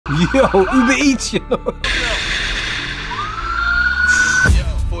Yo, Uber Eats, yo.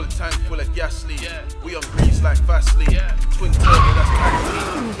 Full tank full of gas leak. We on grease like Vaseline. Twin turbo, that's tag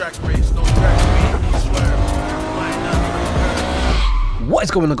team. Drag race, no drag me. Swear. What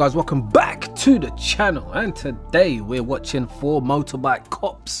is going on, guys? Welcome back to the channel, and today we're watching 4 motorbike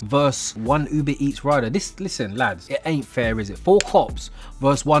cops versus 1 Uber Eats rider. Listen lads, it ain't fair, is it? 4 cops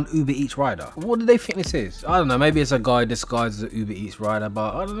versus 1 Uber Eats rider. What do they think this is? I don't know, maybe it's a guy disguised as an Uber Eats rider,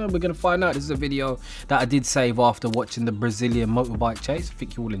 but I don't know, we're gonna find out. This is a video that I did save after watching the Brazilian motorbike chase. I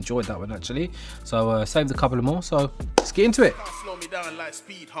think you all enjoyed that one actually, so saved a couple of more, so let's get into it. Slow me down like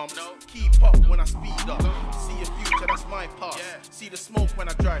speed humps. Keep up when I speed up. See your future, that's my past. See the smoke when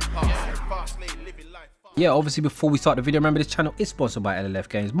I drive past. Fast lane, living life. Yeah, obviously before we start the video, remember this channel is sponsored by LLF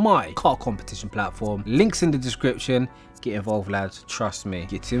Games, my car competition platform. Links in the description. Get involved, lads. Trust me,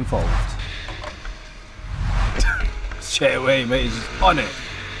 get involved. Straight away, mate, he's just on it.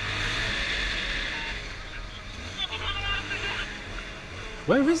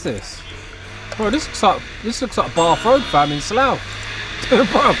 Where is this? Bro, this looks like Bath Road, fam, in Slough.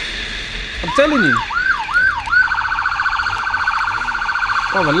 Bro, I'm telling you.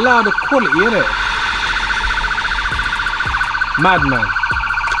 Bro, allow the quality, innit? Madman.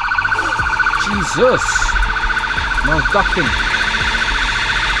 Jesus. Man's ducking.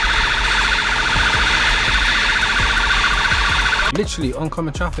 Literally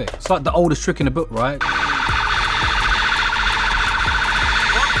oncoming traffic. It's like the oldest trick in the book, right?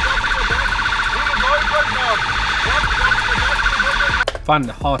 I find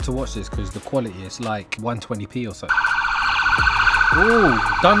it hard to watch this because the quality is like 120p or something. Ooh,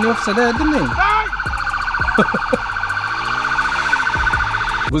 done the officer there, didn't he?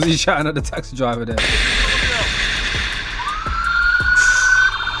 Was he shouting at the taxi driver there?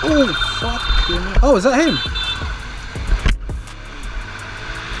 Oh, fucking. Oh, is that him?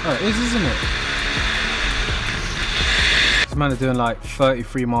 Oh, it is, isn't it? This man is doing like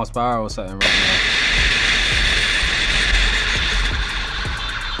 33 miles per hour or something right now.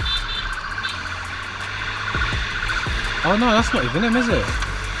 Oh no, that's not even him, is it?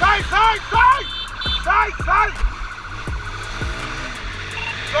 Side!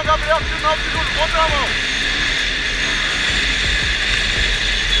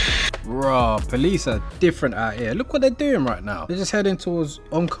 Bro, police are different out here. Look what they're doing right now. They're just heading towards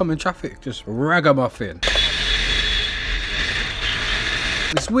oncoming traffic, just ragamuffin.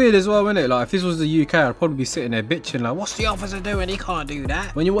 It's weird as well, isn't it? Like, if this was the UK, I'd probably be sitting there bitching like, what's the officer doing? He can't do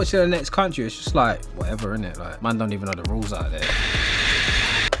that. When you watch it in the next country, it's just like, whatever, innit? Like, man don't even know the rules out there.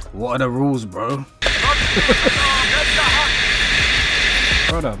 What are the rules, bro?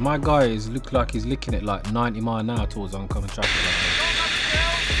 Brother, my guy is look like he's licking it like 90 miles an hour towards oncoming traffic. Like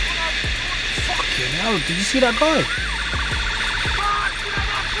fucking hell, did you see that guy?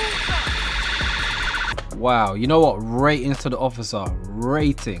 Wow, you know what? Ratings to the officer.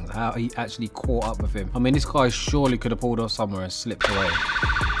 Ratings. How he actually caught up with him. I mean, this guy surely could have pulled off somewhere and slipped away.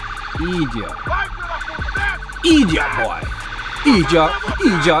 Idiot. Idiot, boy. Idiot.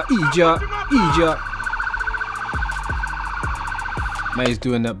 Mate, he's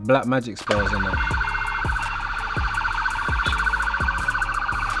doing the black magic spells in there.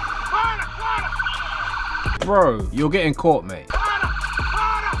 Bro, you're getting caught, mate.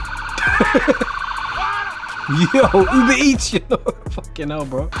 Yo, Uber Eats, yo. Fucking hell,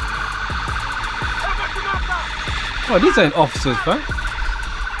 bro. Oh, these ain't officers, fam.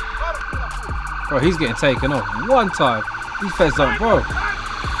 Bro, he's getting taken off. One time. These feds don't, bro.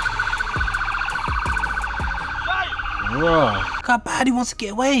 Bro. Look how bad he wants to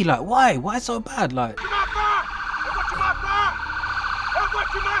get away. Like, why? Why so bad? Like. Fucking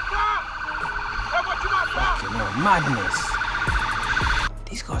hell, madness.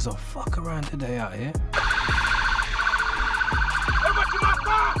 These guys don't fuck around today out here.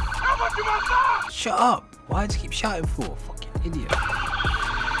 Shut up! Why do you keep shouting for? Fucking idiot.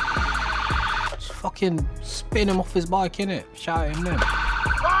 Just fucking spin him off his bike, innit? Shout at him then.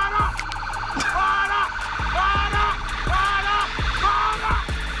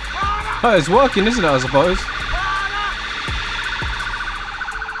 Oh, it's working, isn't it, I suppose?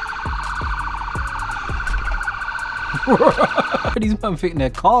 These men think they're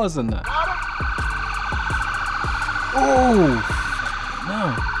cars and that. Oh!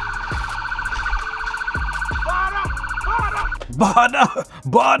 No. Bada!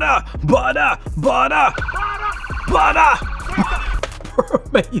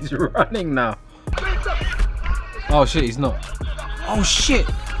 Mate, he's running now. Oh shit, he's not. Oh shit!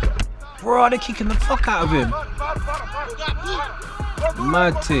 Bro, they're kicking the fuck out of him.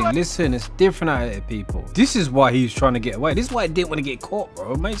 Mad thing. Listen, it's different out here, people. This is why he was trying to get away. This is why he didn't want to get caught,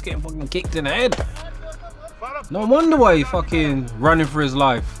 bro. Mate's getting fucking kicked in the head. No wonder why he fucking running for his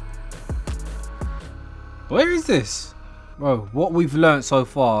life. Where is this? Bro, what we've learned so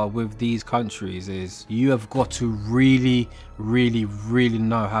far with these countries is you have got to really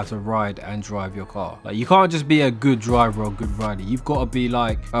know how to ride and drive your car. Like, you can't just be a good driver or good rider. You've got to be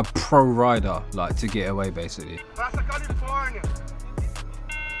like a pro rider, like, to get away, basically.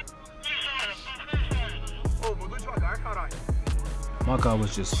 My guy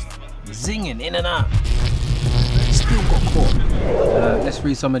was just zinging in and out. Still got caught. Let's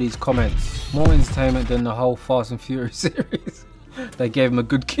read some of these comments. More entertainment than the whole Fast and Furious series. They gave him a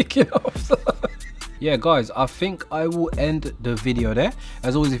good kicking off. Yeah, guys, I think I will end the video there.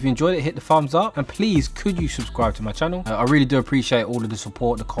 As always, if you enjoyed it, hit the thumbs up, and please could you subscribe to my channel. I really do appreciate all of the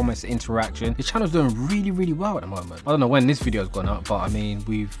support, the comments, the interaction. The channel's doing really well at the moment. I don't know when this video's gone up, but I mean,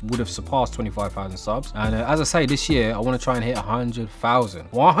 we would have surpassed 25,000 subs, and as I say, this year I want to try and hit 100,000.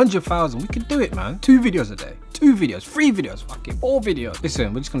 100,000, we could do it, man. 2 videos a day, 2 videos, 3 videos, fucking 4 videos.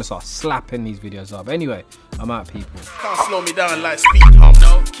 Listen, we're just gonna start slapping these videos up. Anyway, I'm out, people. Can't slow me down like speed humps.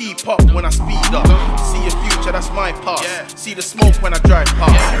 Keep up when I speed up. See your future, that's my past. See the smoke when I drive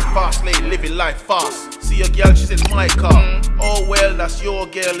past. Fast lane, living life fast. See a girl, she's in my car. Oh well, that's your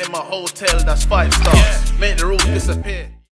girl in my hotel, that's 5 stars. Make the rules disappear.